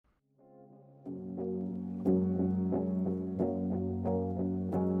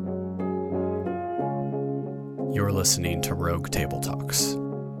You're listening to Rogue Table Talks.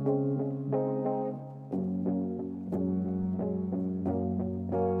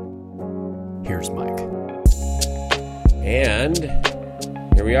 Here's Mike. And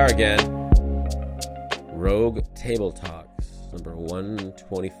here we are again. Rogue Table Talks, number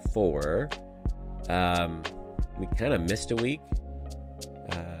 124. We kind of missed a week.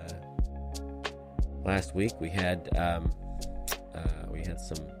 Last week we had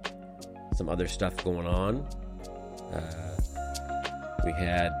some other stuff going on.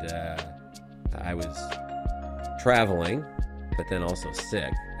 I was traveling, but then also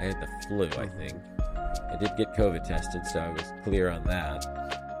sick. I had the flu, I think. I did get COVID tested, so I was clear on that.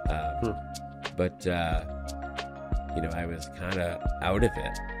 But I was kind of out of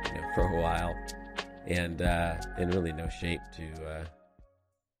it, for a while, and in really no shape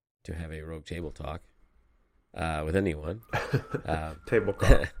to have a Rogue Table Talk with anyone. Table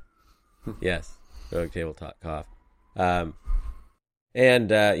cough. Yes, Rogue Table Talk cough.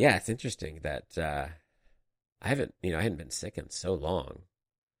 It's interesting that I hadn't been sick in so long.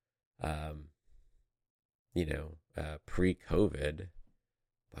 Pre-COVID,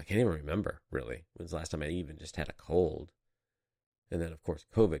 I can't even remember really when's the last time I even just had a cold. And then of course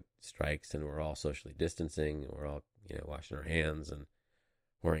COVID strikes, and we're all socially distancing, and we're all washing our hands and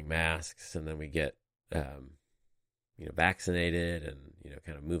wearing masks, and then we get vaccinated and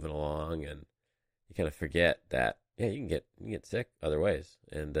kind of moving along, and you kind of forget that you can get sick other ways,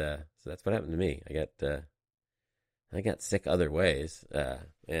 and so that's what happened to me. I got sick other ways, but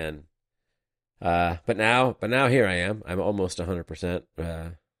now here I am. I'm almost 100%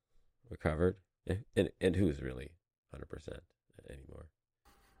 recovered, and who's really 100% anymore?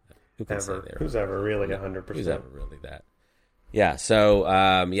 Who can say they're who's ever really 100%? Who's ever really that? Yeah. So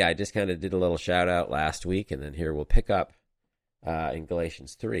I just kind of did a little shout out last week, and then here we'll pick up in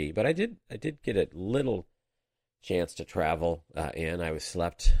Galatians 3. But I did get a little chance to travel, and I was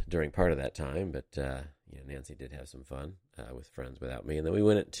slept during part of that time, but Nancy did have some fun with friends without me, and then we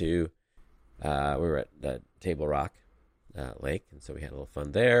went to we were at Table Rock Lake, and so we had a little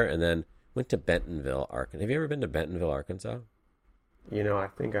fun there, and then went to Bentonville, Arkansas. Have you ever been to Bentonville, Arkansas? I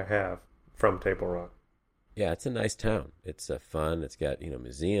think I have, from Table Rock. Yeah, it's a nice town. It's fun. It's got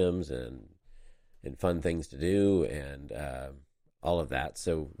museums and fun things to do, and all of that.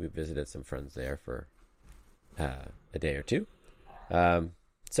 So we visited some friends there for a day or two.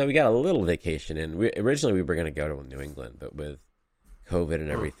 So we got a little vacation in. Originally we were going to go to New England, but with COVID and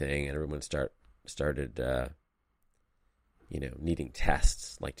everything, and everyone started needing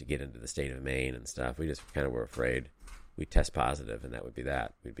tests, like to get into the state of Maine and stuff. We just kind of were afraid we'd test positive, and that would be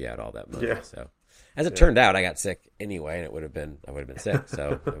that. We'd be out all that month. Yeah. So as it turned out, I got sick anyway, and I would have been sick,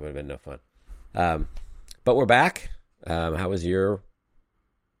 so it would have been no fun. But we're back. How was your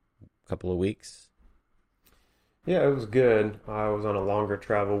couple of weeks? Yeah, it was good. I was on a longer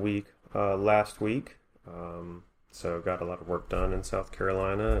travel week last week, so got a lot of work done in South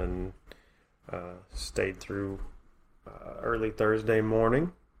Carolina, and stayed through early Thursday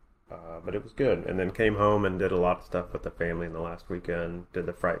morning, but it was good. And then came home and did a lot of stuff with the family in the last weekend. Did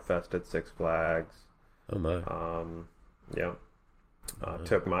the Fright Fest at Six Flags. Oh my!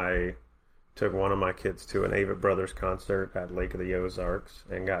 Took one of my kids to an Avett Brothers concert at Lake of the Ozarks,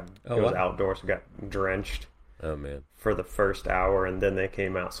 and it was outdoors. So got drenched. Oh man! For the first hour, and then they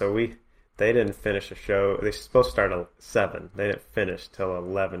came out. So they didn't finish a show. They were supposed to start at 7. They didn't finish till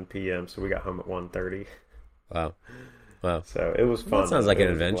 11 p.m. So we got home at 1:30. Wow! So it was fun. That sounds like an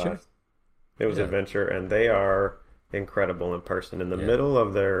adventure. It was an adventure, and they are incredible in person. In the middle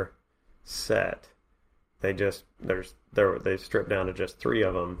of their set, they strip down to just 3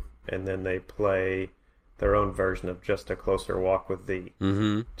 of them, and then they play their own version of Just a Closer Walk with Thee.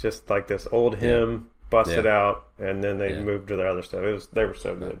 Mm-hmm. Just like this old hymn, busted out, and then they moved to their other stuff. They were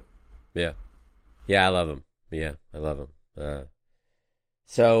so good. Yeah. I love them. Yeah, I love them.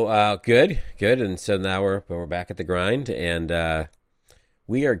 So good, and so now we're back at the grind, and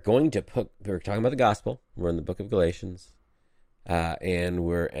we are going to we're talking about the gospel. We're in the book of Galatians, and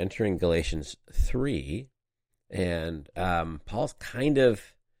we're entering Galatians 3, and Paul's kind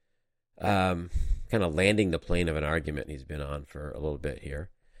of landing the plane of an argument he's been on for a little bit here.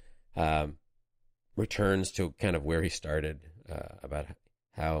 Returns to kind of where he started, about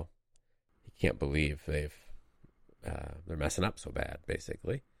how he can't believe they're messing up so bad,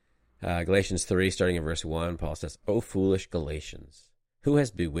 basically. Galatians 3, starting in verse 1, Paul says, "O foolish Galatians, who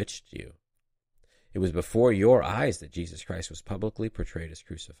has bewitched you? It was before your eyes that Jesus Christ was publicly portrayed as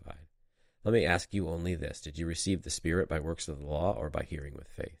crucified. Let me ask you only this. Did you receive the Spirit by works of the law or by hearing with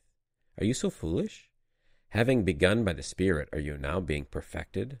faith? Are you so foolish? Having begun by the Spirit, are you now being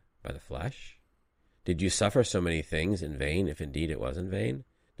perfected by the flesh? Did you suffer so many things in vain, if indeed it was in vain?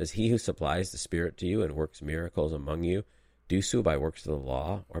 Does he who supplies the Spirit to you and works miracles among you do so by works of the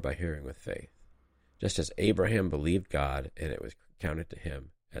law or by hearing with faith? Just as Abraham believed God, and it was counted to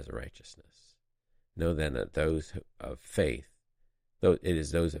him as righteousness. Know then that those of faith, though it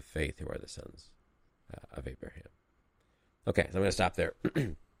is those of faith who are the sons of Abraham. Okay, so I'm going to stop there.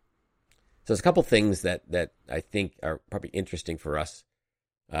 So there's a couple things that I think are probably interesting for us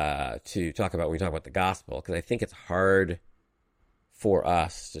to talk about when we talk about the gospel, because I think it's hard for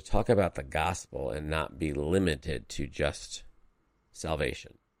us to talk about the gospel and not be limited to just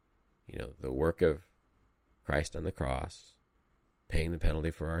salvation. You know, the work of Christ on the cross, paying the penalty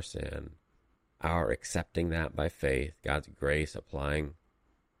for our sin, our accepting that by faith, God's grace applying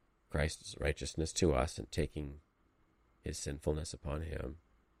Christ's righteousness to us and taking his sinfulness upon him.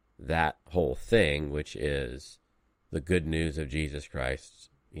 That whole thing, which is the good news of Jesus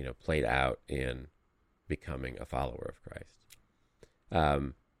Christ, you know, played out in becoming a follower of Christ.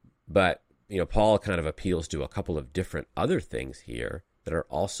 But, you know, Paul kind of appeals to a couple of different other things here that are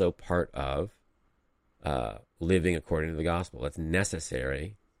also part of living according to the gospel. It's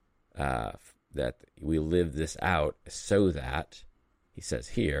necessary that we live this out so that, he says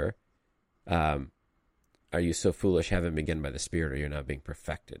here, are you so foolish, having begun by the Spirit, or you're not being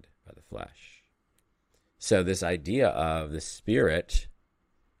perfected by the flesh? So this idea of the Spirit,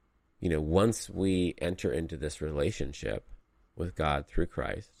 you know, once we enter into this relationship with God through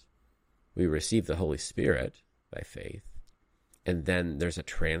Christ, we receive the Holy Spirit by faith, and then there's a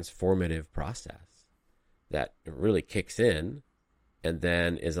transformative process that really kicks in and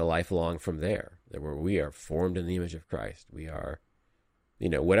then is a lifelong from there, where we are formed in the image of Christ. We are, you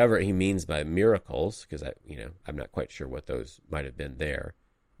know, whatever he means by miracles, because I'm not quite sure what those might have been there,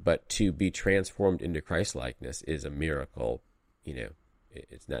 but to be transformed into Christ-likeness is a miracle. You know,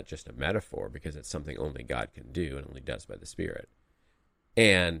 it's not just a metaphor, because it's something only God can do and only does by the Spirit.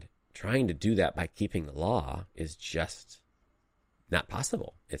 And trying to do that by keeping the law is just not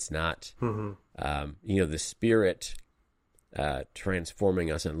possible. It's not, you know, the Spirit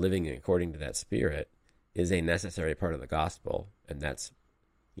transforming us and living according to that Spirit is a necessary part of the gospel, and that's,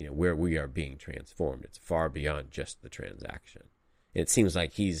 you know, where we are being transformed. It's far beyond just the transaction. It seems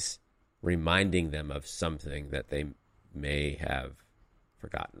like he's reminding them of something that they may have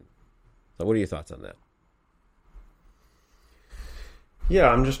forgotten. So what are your thoughts on that? Yeah,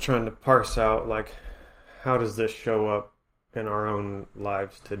 I'm just trying to parse out, like, how does this show up in our own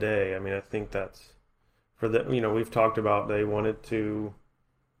lives today? I mean, I think that's, for the, you know, we've talked about they wanted to,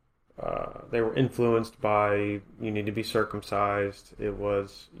 they were influenced by, you need to be circumcised. It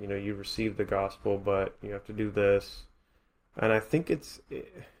was, you know, you receive the gospel, but you have to do this. And I think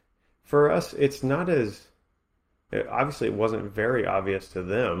for us, it's not as, obviously it wasn't very obvious to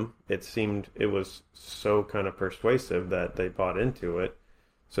them. It seemed it was so kind of persuasive that they bought into it.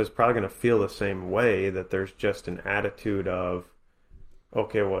 So it's probably going to feel the same way, that there's just an attitude of,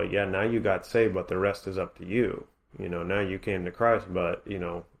 okay, well, yeah, now you got saved, but the rest is up to you. You know, now you came to Christ, but, you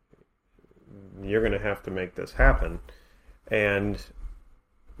know, you're going to have to make this happen. And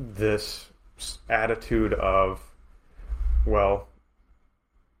this attitude of, well,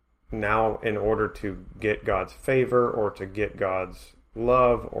 now in order to get God's favor or to get God's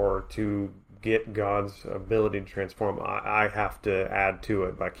love or to get God's ability to transform, I have to add to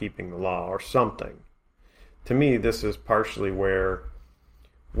it by keeping the law or something. To me, this is partially where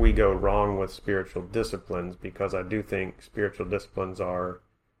we go wrong with spiritual disciplines, because I do think spiritual disciplines are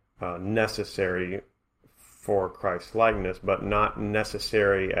necessary for Christ's likeness, but not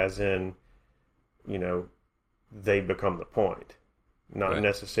necessary as in, you know, they become the point. Not right.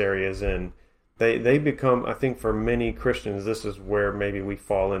 Necessary as in they become, I think for many Christians, this is where maybe we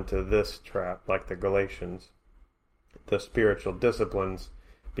fall into this trap, like the Galatians. The spiritual disciplines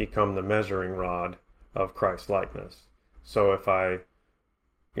become the measuring rod of Christ's likeness. So if I,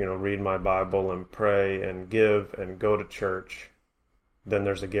 you know, read my Bible and pray and give and go to church, then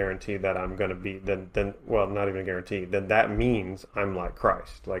there's a guarantee that I'm going to be, then well, not even a guarantee, then that means I'm like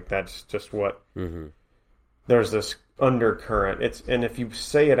Christ. Like, that's just what, there's this undercurrent. And if you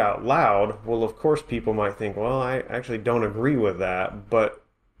say it out loud, well, of course people might think, well, I actually don't agree with that. But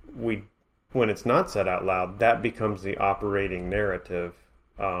when it's not said out loud, that becomes the operating narrative.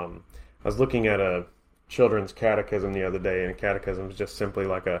 I was looking at a children's catechism the other day, and a catechism is just simply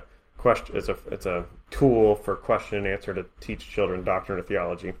like a question. It's a tool for question and answer to teach children doctrine of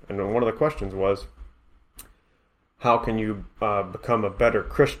theology. And one of the questions was, how can you become a better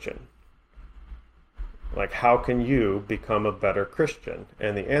Christian? Like, how can you become a better Christian?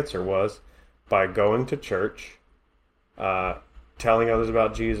 And the answer was by going to church, telling others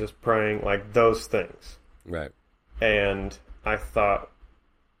about Jesus, praying, like those things. Right. And I thought,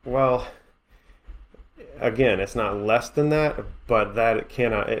 well, again, it's not less than that, but that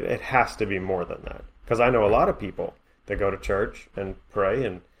it has to be more than that. Because I know a lot of people that go to church and pray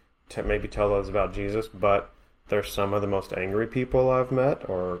and maybe tell others about Jesus, but they're some of the most angry people I've met,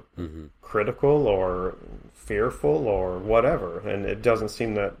 or critical, or fearful, or whatever. And it doesn't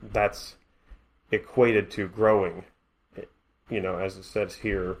seem that that's equated to growing, as it says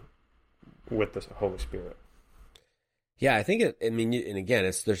here, with the Holy Spirit. Yeah, I think and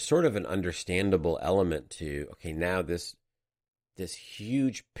again, there's sort of an understandable element to, okay, now this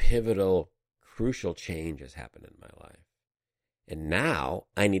huge, pivotal, crucial change has happened in my life. And now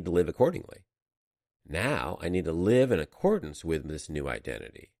I need to live accordingly. Now I need to live in accordance with this new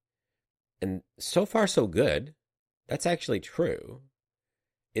identity. And so far, so good. That's actually true.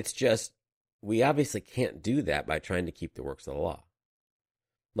 It's just, we obviously can't do that by trying to keep the works of the law.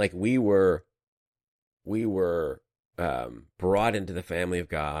 Like we were brought into the family of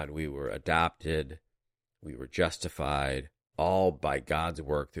God. We were adopted. We were justified, all by God's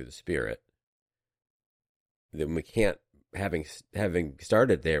work through the Spirit. Then we can't, having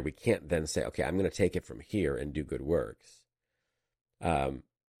started there, we can't then say, okay, I'm going to take it from here and do good works. The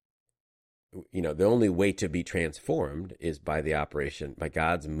only way to be transformed is by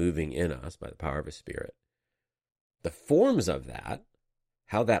God's moving in us by the power of His Spirit. The forms of that,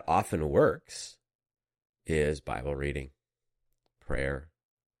 how that often works, is Bible reading, prayer,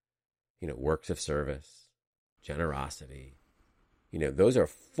 works of service, generosity. Those are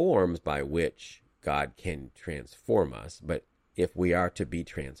forms by which God can transform us. But if we are to be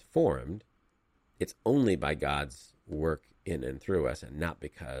transformed, it's only by God's work in and through us, and not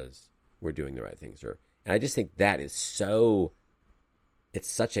because we're doing the right things. And I just think that is it's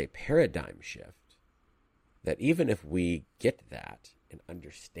such a paradigm shift that even if we get that and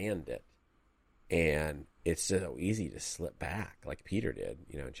understand it, and it's so easy to slip back, like Peter did,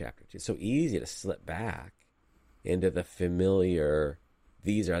 in chapter 2. It's so easy to slip back into the familiar,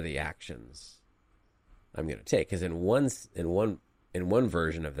 these are the actions I'm going to take. Because in one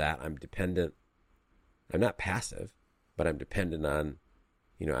version of that, I'm dependent. I'm not passive, but I'm dependent on,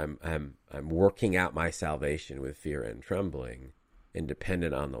 I'm working out my salvation with fear and trembling, and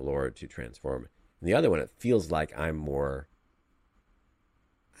dependent on the Lord to transform. And the other one, it feels like I'm more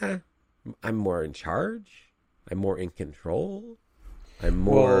in charge. I'm more in control. I'm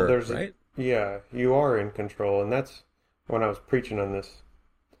more, right? Yeah, you are in control. And that's when I was preaching on this,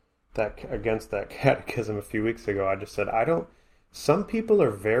 against that catechism a few weeks ago. I just said, some people are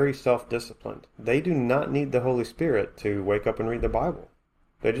very self-disciplined. They do not need the Holy Spirit to wake up and read the Bible.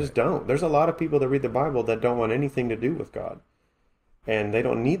 They just don't. There's a lot of people that read the Bible that don't want anything to do with God. And they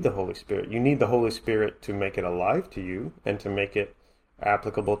don't need the Holy Spirit. You need the Holy Spirit to make it alive to you and to make it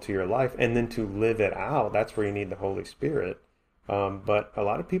applicable to your life, and then to live it out. That's where you need the Holy Spirit. But a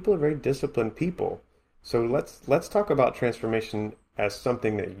lot of people are very disciplined people. So let's talk about transformation as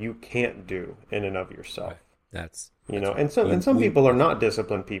something that you can't do in and of yourself. That's and some people are not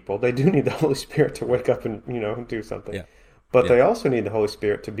disciplined people. They do need the Holy Spirit to wake up and do something. Yeah. But they also need the Holy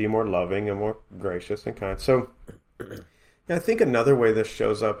Spirit to be more loving and more gracious and kind. So I think another way this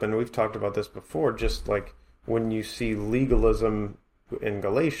shows up, and we've talked about this before, just like when you see legalism in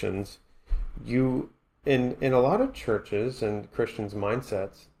Galatians, in a lot of churches and Christians'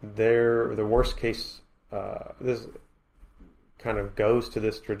 mindsets, the worst case, this kind of goes to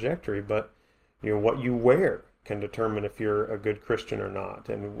this trajectory, but what you wear can determine if you're a good Christian or not,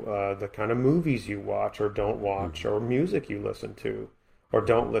 and the kind of movies you watch or don't watch, or music you listen to or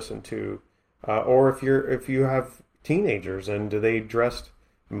don't listen to, or if you have teenagers and do they dress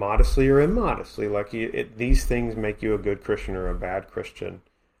modestly or immodestly, these things make you a good Christian or a bad Christian.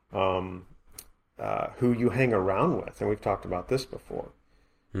 Who you hang around with, and we've talked about this before.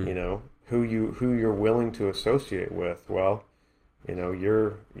 Who you're willing to associate with. Well,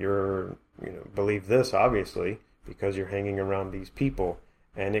 you're believe this obviously because you're hanging around these people,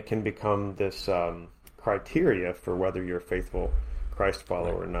 and it can become this criteria for whether you're a faithful Christ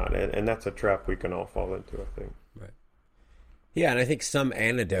follower or not, and that's a trap we can all fall into, I think. Right. Yeah, and I think some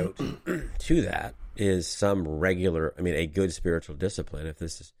antidote to that is a good spiritual discipline.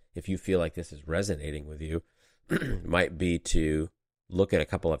 If you feel like this is resonating with you, might be to look at a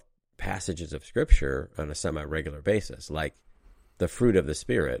couple of passages of Scripture on a semi-regular basis, like the fruit of the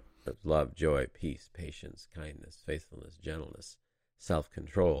Spirit: love, joy, peace, patience, kindness, faithfulness, gentleness,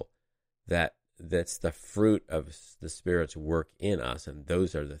 self-control. That's the fruit of the Spirit's work in us, and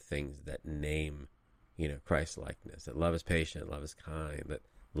those are the things that name, Christ-likeness. That love is patient, love is kind, that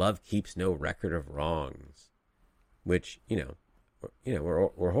love keeps no record of wrongs, which,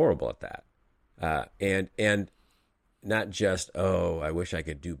 we're horrible at that. And not just, oh, I wish I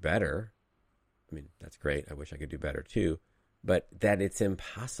could do better. I mean, that's great. I wish I could do better too. But that it's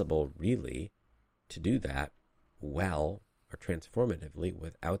impossible really to do that well or transformatively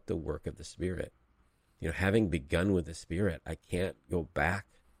without the work of the Spirit. Having begun with the Spirit, I can't go back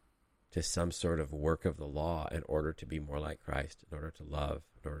to some sort of work of the law in order to be more like Christ, in order to love,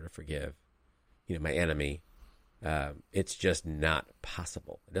 in order to forgive, my enemy. It's just not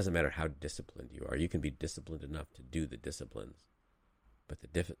possible. It doesn't matter how disciplined you are. You can be disciplined enough to do the disciplines, but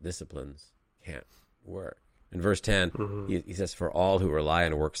the disciplines can't work. In verse 10, he says, "For all who rely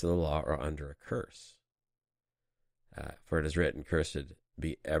on works of the law are under a curse. For it is written, cursed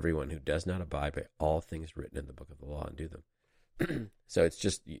be everyone who does not abide by all things written in the book of the law and do them." So it's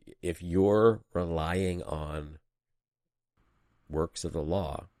just, if you're relying on works of the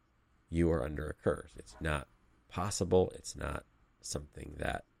law, you are under a curse. It's not possible. It's not something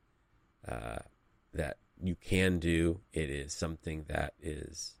that that you can do. It is something that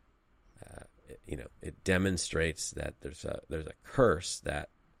is, it demonstrates that there's a curse that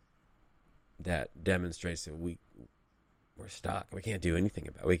demonstrates that we're stuck. We can't do anything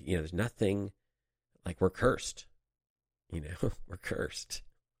about it. There's nothing, like, we're cursed. We're cursed.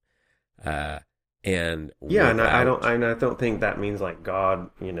 And I don't think that means like God,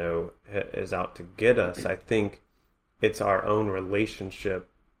 is out to get us. I think it's our own relationship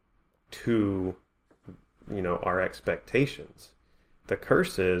to, our expectations. The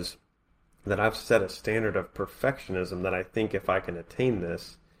curse is that I've set a standard of perfectionism that I think if I can attain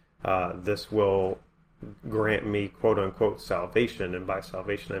this, this will grant me quote unquote salvation. And by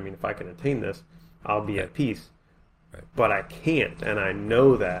salvation, I mean, if I can attain this, I'll be at peace. Right. But I can't, and I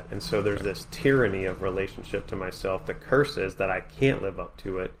know that, and so there's this tyranny of relationship to myself. The curse is that I can't live up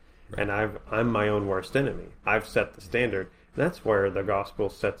to it, Right. and I'm my own worst enemy. I've set the standard, and that's where the gospel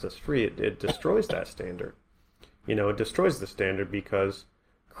sets us free. It destroys that standard. It destroys the standard because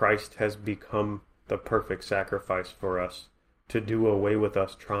Christ has become the perfect sacrifice for us to do away with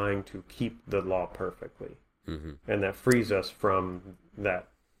us trying to keep the law perfectly, and that frees us from that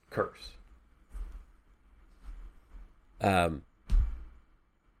curse.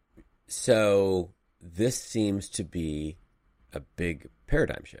 So this seems to be a big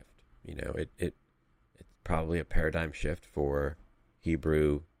paradigm shift. It's probably a paradigm shift for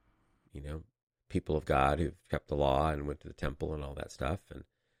Hebrew, people of God who've kept the law and went to the temple and all that stuff. And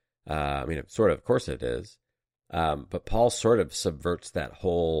of course it is. But Paul sort of subverts that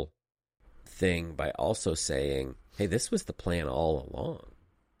whole thing by also saying, hey, this was the plan all along.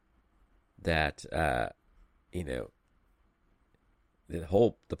 That,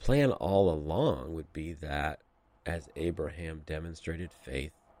 the plan all along would be that as Abraham demonstrated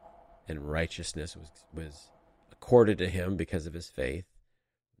faith and righteousness was accorded to him because of his faith,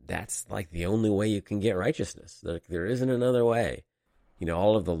 that's like the only way you can get righteousness. There isn't another way.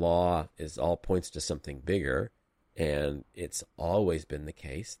 All of the law all points to something bigger, and it's always been the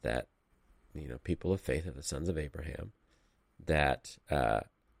case that, people of faith are the sons of Abraham, that,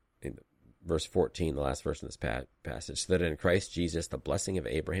 in verse 14, the last verse in this passage, so that in Christ Jesus the blessing of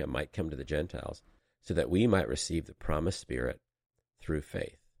Abraham might come to the Gentiles, so that we might receive the promised Spirit through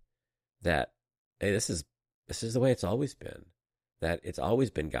faith. That, hey, this is the way it's always been. That it's always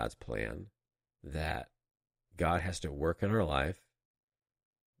been God's plan that God has to work in our life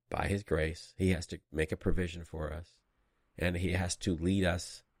by His grace. He has to make a provision for us, and He has to lead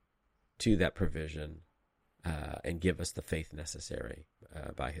us to that provision and give us the faith necessary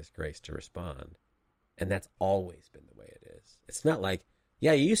by His grace to respond. And that's always been the way it is. It's not like,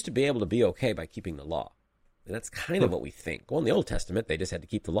 yeah, you used to be able to be okay by keeping the law. And that's kind of what we think. Well, in the Old Testament, they just had to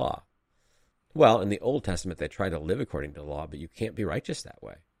keep the law. Well, in the Old Testament, they tried to live according to the law, but you can't be righteous that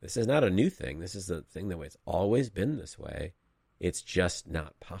way. This is not a new thing. This is the thing, the way it's always been this way. It's just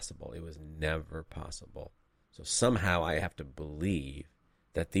not possible. It was never possible. So somehow I have to believe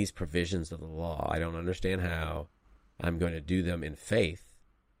that these provisions of the law, I don't understand how, I'm going to do them in faith,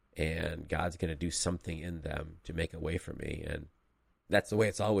 and God's going to do something in them to make a way for me. And that's the way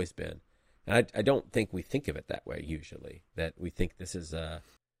it's always been. And I don't think we think of it that way usually, that we think this is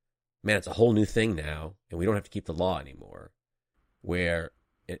it's a whole new thing now, and we don't have to keep the law anymore, where,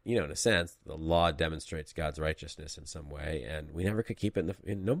 in a sense, the law demonstrates God's righteousness in some way, and we never could keep it,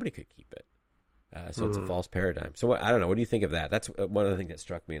 and nobody could keep it. So it's a false paradigm. So I don't know. What do you think of that? That's one of the things that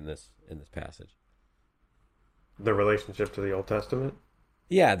struck me in this passage. The relationship to the Old Testament?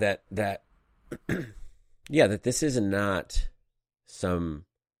 Yeah, that this is not some,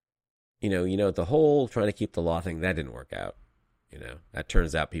 the whole trying to keep the law thing, that didn't work out. That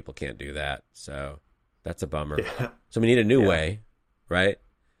turns out people can't do that. So that's a bummer. Yeah. So we need a new way. right?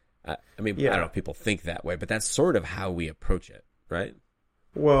 I mean, I Yeah. don't know if people think that way, but that's sort of how we approach it, right?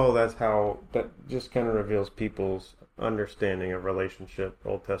 Well, that just kind of reveals people's understanding of relationship,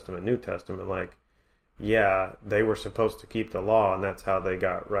 Old Testament, New Testament. Like, yeah, they were supposed to keep the law, and that's how they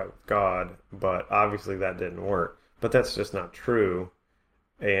got right with God, but obviously that didn't work. But that's just not true.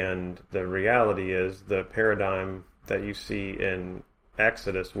 And the reality is the paradigm that you see in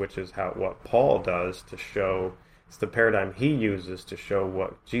Exodus, which is what Paul does to show, it's the paradigm he uses to show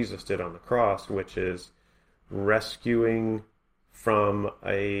what Jesus did on the cross, which is rescuing from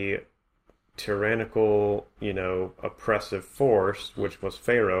a tyrannical, oppressive force, which was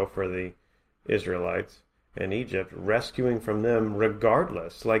Pharaoh for the Israelites in Egypt, rescuing from them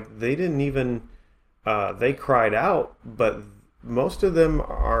regardless. Like, they didn't even, they cried out, but most of them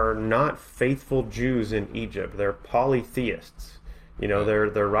are not faithful Jews in Egypt. They're polytheists.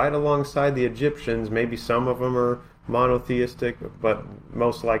 They're right alongside the Egyptians. Maybe some of them are monotheistic, but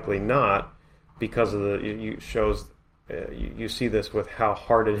most likely not, because of you see this with how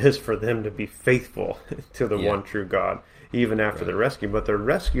hard it is for them to be faithful to the one true God, even after the rescue. But they're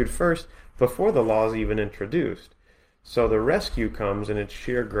rescued first before the law is even introduced. So the rescue comes, and it's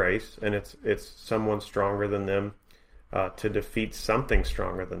sheer grace, and it's someone stronger than them to defeat something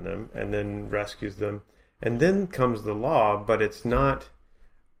stronger than them, and then rescues them. And then comes the law, but it's not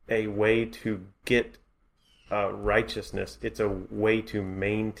a way to get righteousness. It's a way to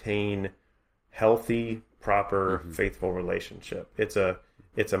maintain healthy, proper, faithful relationship. It's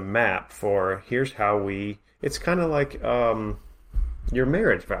a map for here's how it's kind of like your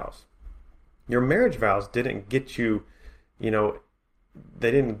marriage vows. Your marriage vows didn't get you, they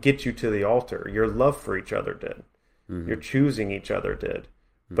didn't get you to the altar. Your love for each other did. Your choosing each other did.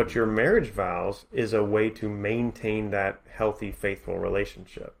 But your marriage vows is a way to maintain that healthy, faithful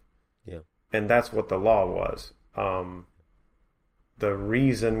relationship. Yeah. And that's what the law was. The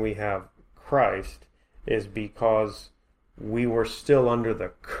reason we have Christ is because we were still under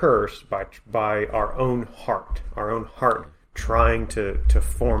the curse by our own heart trying to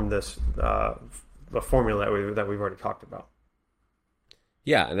form this the formula that we've already talked about.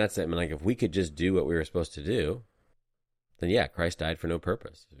 Yeah, and that's it. I mean, like, if we could just do what we were supposed to do, then yeah, Christ died for no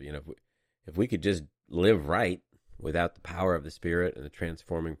purpose. If we could just live right without the power of the Spirit and the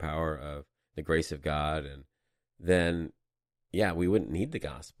transforming power of the grace of God, and then yeah, we wouldn't need the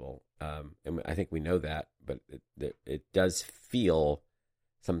gospel. And I think we know that, but it does feel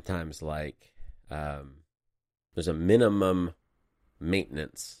sometimes like there's a minimum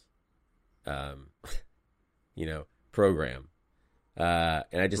maintenance, program.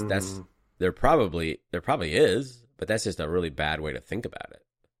 And I just there probably is, but that's just a really bad way to think about it.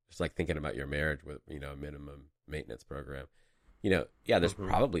 It's like thinking about your marriage with a minimum maintenance program. There's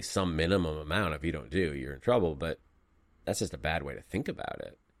probably some minimum amount. If you don't do, you're in trouble. But that's just a bad way to think about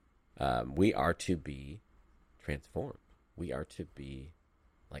it. We are to be transformed. We are to be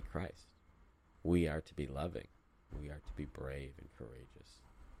like Christ. We are to be loving. We are to be brave and courageous.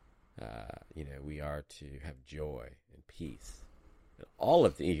 We are to have joy and peace. And all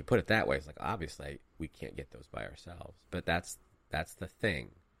of you put it that way, it's like, obviously we can't get those by ourselves. But that's the thing.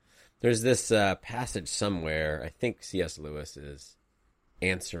 There's this passage somewhere, I think C.S. Lewis is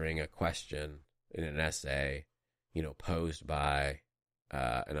answering a question in an essay, posed by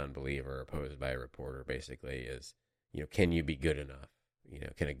an unbeliever, posed by a reporter, basically, is, can you be good enough?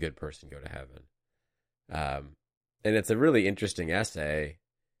 Can a good person go to heaven? And it's a really interesting essay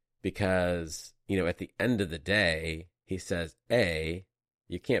because, at the end of the day, he says,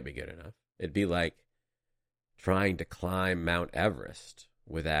 you can't be good enough. It'd be like trying to climb Mount Everest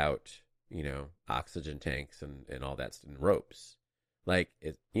without, oxygen tanks and all that and ropes. Like,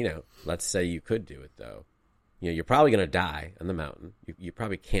 let's say you could do it, though. You're probably going to die on the mountain. You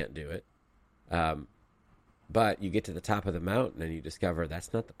probably can't do it. But you get to the top of the mountain and you discover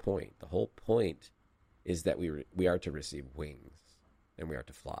that's not the point. The whole point is that we are to receive wings and we are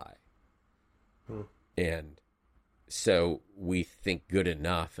to fly. And so we think good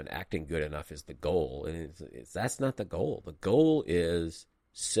enough and acting good enough is the goal. And that's not the goal. The goal is,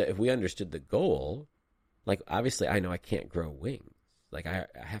 so if we understood the goal, like, obviously I know I can't grow wings. Like, I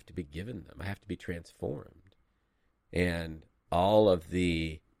have to be given them. I have to be transformed. And all of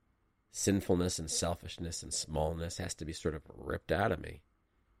the sinfulness and selfishness and smallness has to be sort of ripped out of me,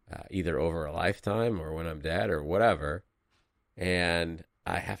 either over a lifetime or when I'm dead or whatever. And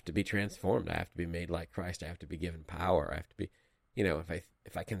I have to be transformed. I have to be made like Christ. I have to be given power. I have to be,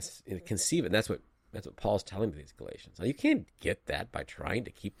 if I can conceive it. And that's what Paul's telling to these Galatians. Now, you can't get that by trying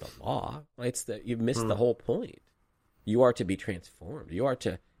to keep the law. You've missed the whole point. You are to be transformed. You're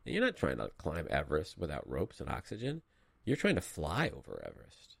not trying to climb Everest without ropes and oxygen. you're trying to fly over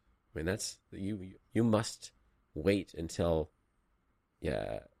Everest. I mean, that's you must wait until,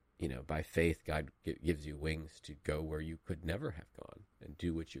 by faith, God gives you wings to go where you could never have gone and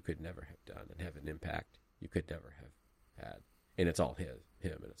do what you could never have done and have an impact you could never have had. And it's all him,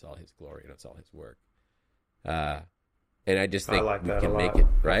 and it's all his glory, and it's all his work. And I just think we can make it,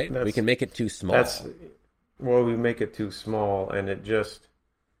 right? We can make it too small. We make it too small, and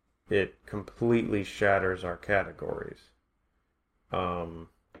it completely shatters our categories.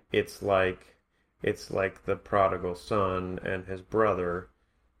 It's like the prodigal son and his brother.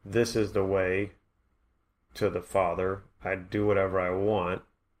 This is the way to the Father. I do whatever I want.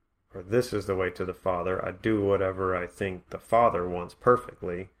 Or this is the way to the Father. I do whatever I think the Father wants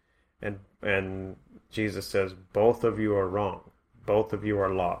perfectly. And Jesus says, both of you are wrong. Both of you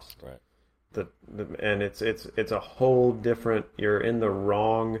are lost. Right. And it's a whole different, you're in the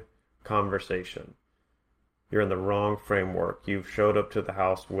wrong conversation. You're in the wrong framework. You've showed up to the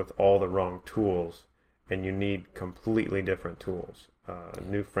house with all the wrong tools, and you need completely different tools.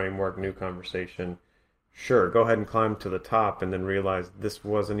 New framework, new conversation. Sure, go ahead and climb to the top and then realize this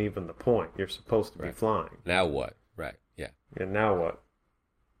wasn't even the point. You're supposed to be flying. Now what? Right, yeah. And now what?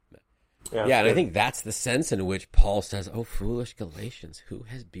 Yeah, and I think that's the sense in which Paul says, "Oh, foolish Galatians, who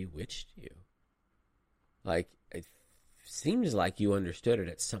has bewitched you?" Like, it seems like you understood it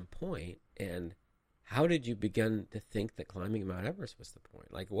at some point, and how did you begin to think that climbing Mount Everest was the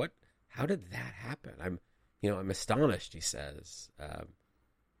point? Like, what? How did that happen? I'm astonished, he says.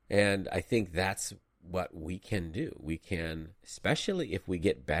 And I think that's what we can do. We can, especially if we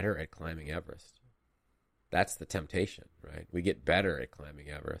get better at climbing Everest. That's the temptation, right? We get better at climbing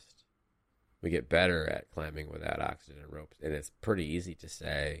Everest. We get better at climbing without oxygen and ropes. And it's pretty easy to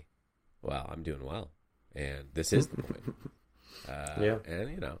say, well, I'm doing well. And this is the point. Yeah.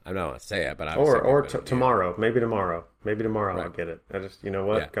 And, I don't want to say it, but tomorrow. Maybe tomorrow. Right. I'll get it. I just,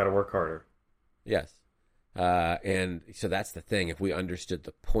 got to work harder. Yes. And so that's the thing. If we understood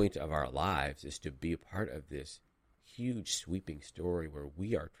the point of our lives is to be a part of this huge sweeping story where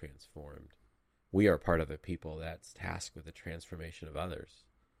we are transformed, we are part of the people that's tasked with the transformation of others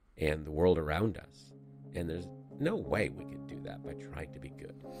and the world around us. And there's no way we could do that by trying to be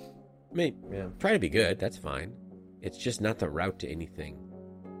good. I mean, try to be good, that's fine. It's just not the route to anything,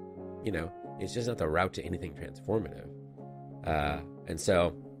 it's just not the route to anything transformative. And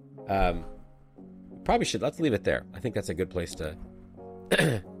so, probably let's leave it there. I think that's a good place to,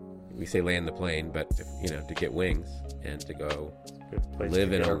 we say land the plane, but, to get wings and to go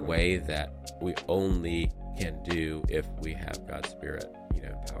live in a way that we only can do if we have God's Spirit,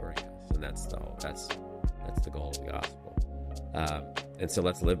 empowering us. And that's the goal of the gospel. And so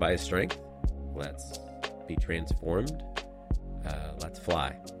let's live by his strength. Let's be transformed. Let's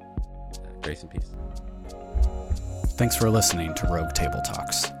fly. Grace and peace. Thanks for listening to Rogue Table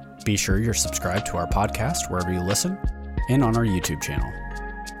Talks. Be sure you're subscribed to our podcast wherever you listen and on our YouTube channel.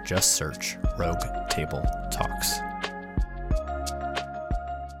 Just search Rogue Table Talks.